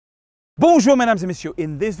Bonjour mesdames et messieurs,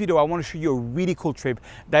 in this video I want to show you a really cool trick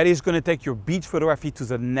that is going to take your beach photography to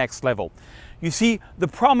the next level. You see, the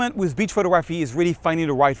problem with beach photography is really finding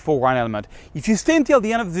the right foreground element. If you stay until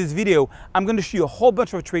the end of this video, I'm going to show you a whole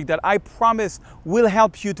bunch of tricks that I promise will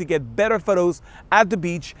help you to get better photos at the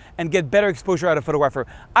beach and get better exposure as a photographer.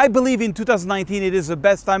 I believe in 2019 it is the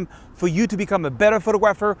best time for you to become a better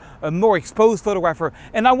photographer, a more exposed photographer,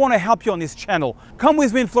 and I want to help you on this channel. Come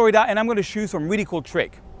with me in Florida and I'm going to show you some really cool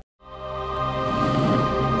tricks.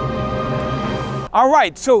 All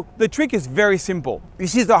right, so the trick is very simple. You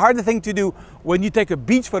see, the hardest thing to do when you take a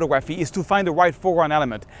beach photography is to find the right foreground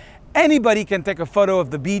element. Anybody can take a photo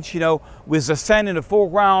of the beach, with the sand in the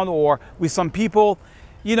foreground or with some people.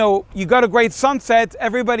 You got a great sunset,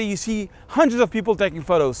 everybody, you see hundreds of people taking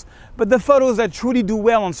photos. But the photos that truly do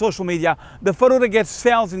well on social media, the photo that gets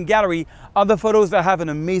sales in gallery, are the photos that have an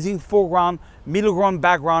amazing foreground, middle ground,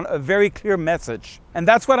 background, a very clear message. And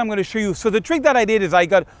that's what I'm going to show you. So the trick that I did is I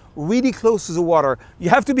got really close to the water. You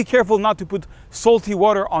have to be careful not to put salty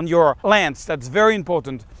water on your lens. That's very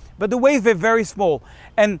important. But the waves were very small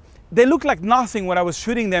and they looked like nothing when I was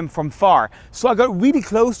shooting them from far. So I got really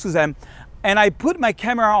close to them. And I put my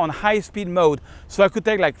camera on high-speed mode so I could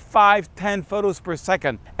take like 5-10 photos per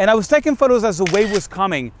second. And I was taking photos as the wave was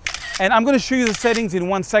coming. And I'm going to show you the settings in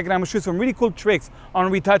 1 second. I'm going to show you some really cool tricks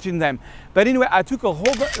on retouching them. But anyway, I took a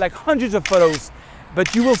whole like hundreds of photos,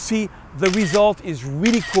 but you will see the result is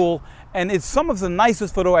really cool. And it's some of the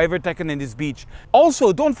nicest photo I ever taken in this beach.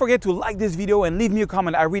 Also, don't forget to like this video and leave me a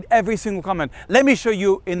comment. I read every single comment. Let me show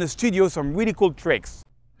you in the studio some really cool tricks.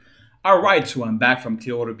 All right, so I'm back from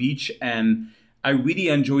Clearwater Beach and I really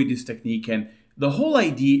enjoyed this technique, and the whole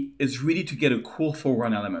idea is really to get a cool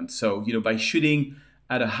foreground element. So, by shooting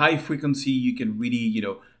at a high frequency, you can really,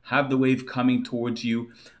 have the wave coming towards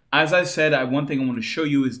you. As I said, one thing I want to show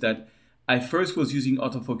you is that I first was using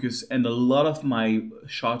autofocus and a lot of my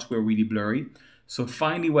shots were really blurry. So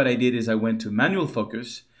finally what I did is I went to manual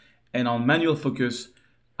focus, and on manual focus,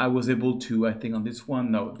 I was able to, I think on this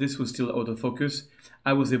one, no, this was still autofocus.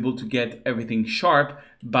 I was able to get everything sharp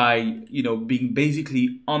by, being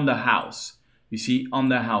basically on the house. You see, on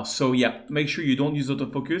the house. So yeah, make sure you don't use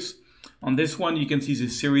autofocus. On this one, you can see the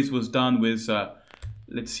series was done with,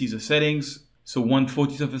 let's see the settings. So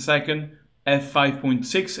 1/40th of a second,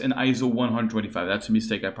 f5.6 and ISO 125. That's a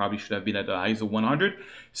mistake. I probably should have been at the ISO 100.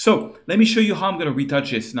 So let me show you how I'm going to retouch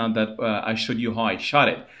this now that I showed you how I shot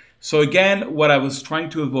it. So again, what I was trying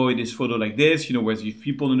to avoid is photo like this, where you have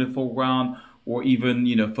people in the foreground, or even,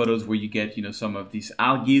 photos where you get, some of these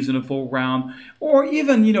algae in the foreground, or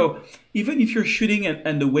even, even if you're shooting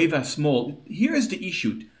and the wave is small. Here is the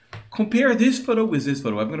issue. Compare this photo with this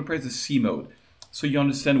photo. I'm going to press the C mode so you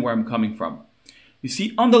understand where I'm coming from. You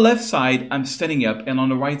see, on the left side, I'm standing up, and on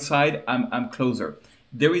the right side, I'm closer.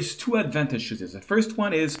 There is two advantages to this. The first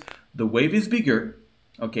one is the wave is bigger,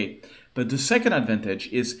 okay? But the second advantage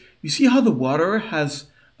is, you see how the water has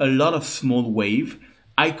a lot of small wave?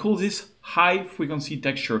 I call this high frequency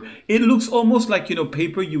texture. It looks almost like,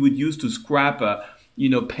 paper you would use to scrap,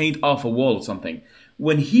 paint off a wall or something.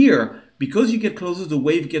 When here, because you get closer, the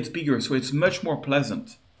wave gets bigger, so it's much more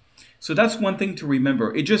pleasant. So that's one thing to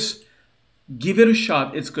remember. It just, give it a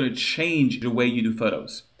shot. It's going to change the way you do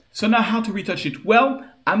photos. So now how to retouch it? Well,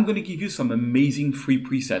 I'm going to give you some amazing free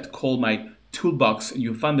preset called my toolbox, and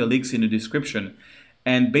you'll find the links in the description.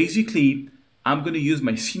 And basically, I'm going to use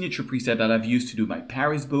my signature preset that I've used to do my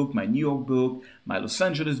Paris book, my New York book, my Los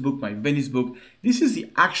Angeles book, my Venice book. This is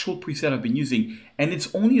the actual preset I've been using, and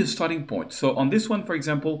it's only a starting point. So on this one, for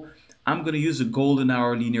example, I'm going to use the golden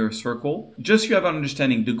hour linear circle. Just so you have an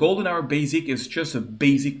understanding, the golden hour basic is just a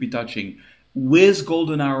basic retouching with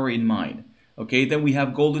golden hour in mind. Okay, then we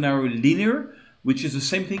have golden hour linear, which is the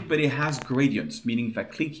same thing, but it has gradients, meaning if I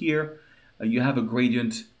click here, you have a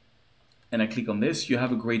gradient, and I click on this, you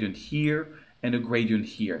have a gradient here and a gradient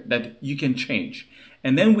here that you can change.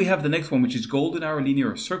 And then we have the next one, which is golden hour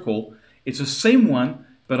linear circle. It's the same one,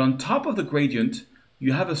 but on top of the gradient,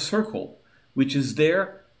 you have a circle, which is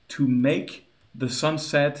there to make the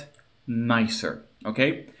sunset nicer,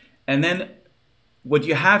 okay? And then what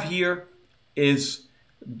you have here is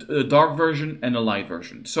a dark version and a light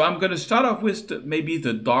version. So I'm going to start off with maybe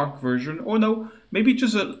the dark version, or no, maybe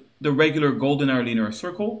just the regular golden hour linear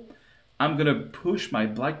circle. I'm going to push my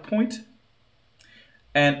black point,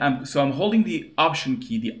 and I'm holding the Option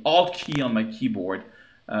key, the Alt key on my keyboard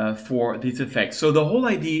for this effect. So the whole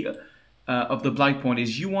idea of the black point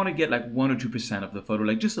is you want to get like 1 or 2% of the photo,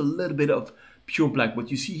 like just a little bit of pure black.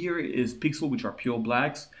 What you see here is pixel, which are pure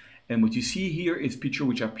blacks, and what you see here is picture,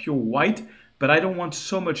 which are pure white. But I don't want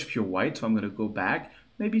so much pure white, so I'm going to go back,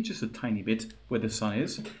 maybe just a tiny bit where the sun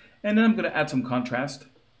is. And then I'm going to add some contrast.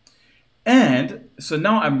 And so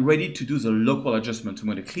now I'm ready to do the local adjustment. I'm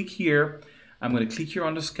going to click here. I'm going to click here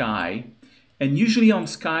on the sky. And usually on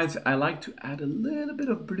skies, I like to add a little bit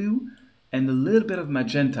of blue and a little bit of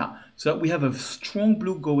magenta so that we have a strong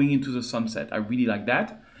blue going into the sunset. I really like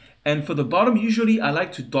that. And for the bottom, usually I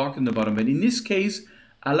like to darken the bottom. But in this case,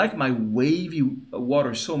 I like my wavy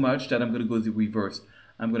water so much that I'm going to go the reverse.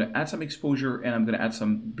 I'm going to add some exposure and I'm going to add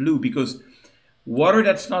some blue because water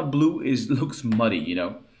that's not blue looks muddy, you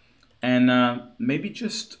know. And maybe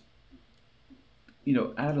just, you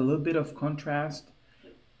know, add a little bit of contrast,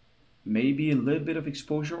 maybe a little bit of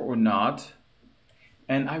exposure or not.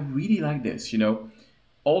 And I really like this, you know.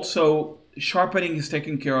 Also, sharpening is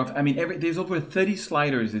taken care of. I mean, there's over 30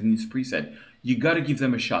 sliders in this preset. You got to give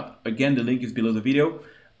them a shot. Again, the link is below the video.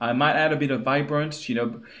 I might add a bit of vibrance, you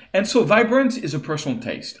know. And so vibrance is a personal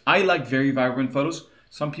taste. I like very vibrant photos.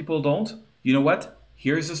 Some people don't. You know what?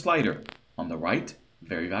 Here's a slider. On the right,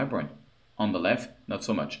 very vibrant. On the left, not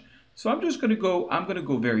so much. So I'm going to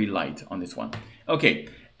go very light on this one. Okay.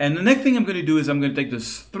 And the next thing I'm going to do is I'm going to take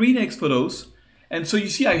those 3 next photos. And so you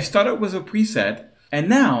see, I started with a preset. And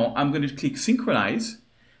now I'm going to click synchronize.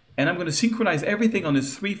 And I'm going to synchronize everything on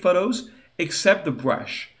these 3 photos except the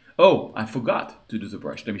brush. Oh, I forgot to do the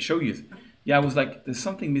brush. Let me show you. Yeah, I was like, there's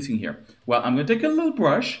something missing here. Well, I'm going to take a little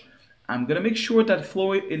brush. I'm going to make sure that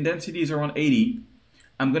flow intensity is around 80.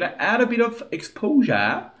 I'm going to add a bit of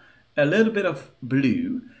exposure, a little bit of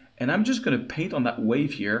blue. And I'm just going to paint on that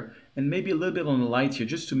wave here. And maybe a little bit on the light here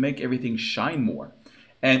just to make everything shine more.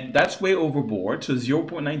 And that's way overboard. So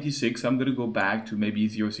 0.96, I'm going to go back to maybe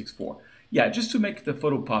 0.64. Yeah, just to make the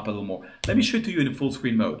photo pop a little more. Let me show it to you in full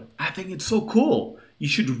screen mode. I think it's so cool. You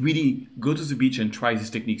should really go to the beach and try these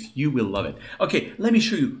techniques. You will love it. Okay, let me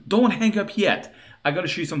show you. Don't hang up yet. I got to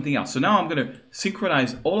show you something else. So now I'm going to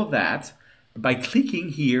synchronize all of that by clicking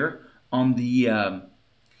here on the...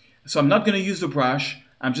 so I'm not going to use the brush.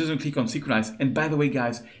 I'm just going to click on synchronize. And by the way,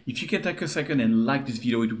 guys, if you can take a second and like this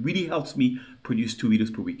video, it really helps me produce 2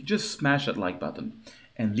 videos per week. Just smash that like button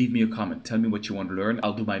and leave me a comment. Tell me what you want to learn.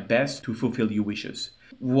 I'll do my best to fulfill your wishes.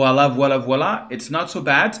 Voila, voila, voila. It's not so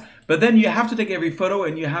bad. But then you have to take every photo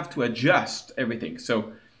and you have to adjust everything.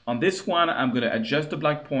 So on this one, I'm going to adjust the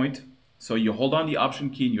black point. So you hold on the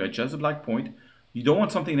option key and you adjust the black point. You don't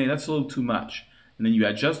want something like that's a little too much. And then you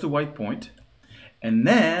adjust the white point. And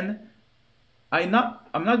then I'm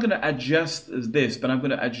not going to adjust this, but I'm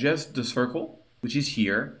going to adjust the circle, which is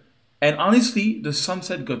here. And honestly, the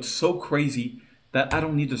sunset got so crazy that I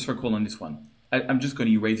don't need the circle on this one. I'm just going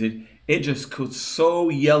to erase it. It just got so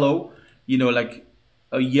yellow, you know, like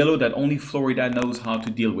a yellow that only Florida knows how to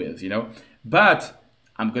deal with, you know. But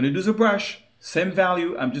I'm going to do the brush, same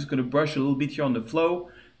value. I'm just going to brush a little bit here on the flow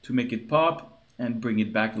to make it pop and bring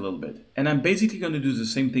it back a little bit. And I'm basically going to do the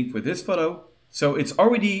same thing for this photo. So it's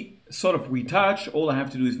already sort of retouched. All I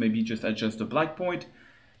have to do is maybe just adjust the black point.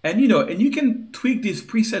 And you know, and you can tweak these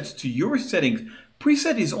presets to your settings.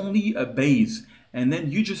 Preset is only a base, and then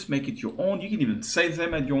you just make it your own. You can even save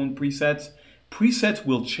them at your own presets. Presets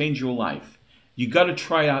will change your life. You got to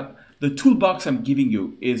try out. The toolbox I'm giving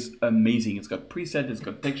you is amazing. It's got presets, it's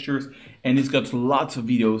got textures, and it's got lots of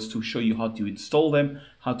videos to show you how to install them,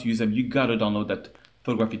 how to use them. You got to download that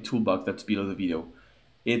photography toolbox that's below the video.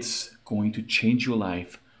 It's going to change your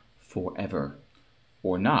life forever.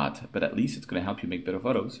 Or not, but at least it's going to help you make better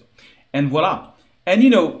photos. And voila. And you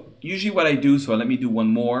know, usually what I do, so let me do one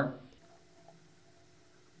more.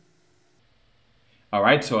 All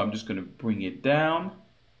right, so I'm just going to bring it down.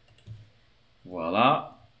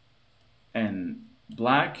 Voila. And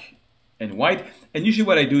black and white. And usually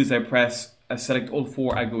what I do is I select all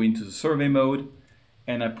 4, I go into the survey mode,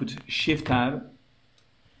 and I put Shift Tab.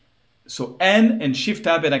 So N and Shift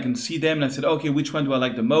Tab, and I can see them, and I said, okay, which one do I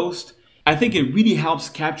like the most? I think it really helps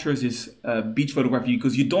capture this beach photography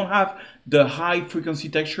because you don't have the high frequency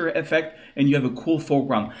texture effect and you have a cool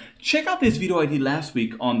foreground. Check out this video I did last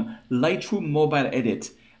week on Lightroom mobile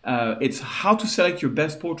edit. It's how to select your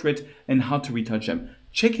best portrait and how to retouch them.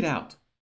 Check it out.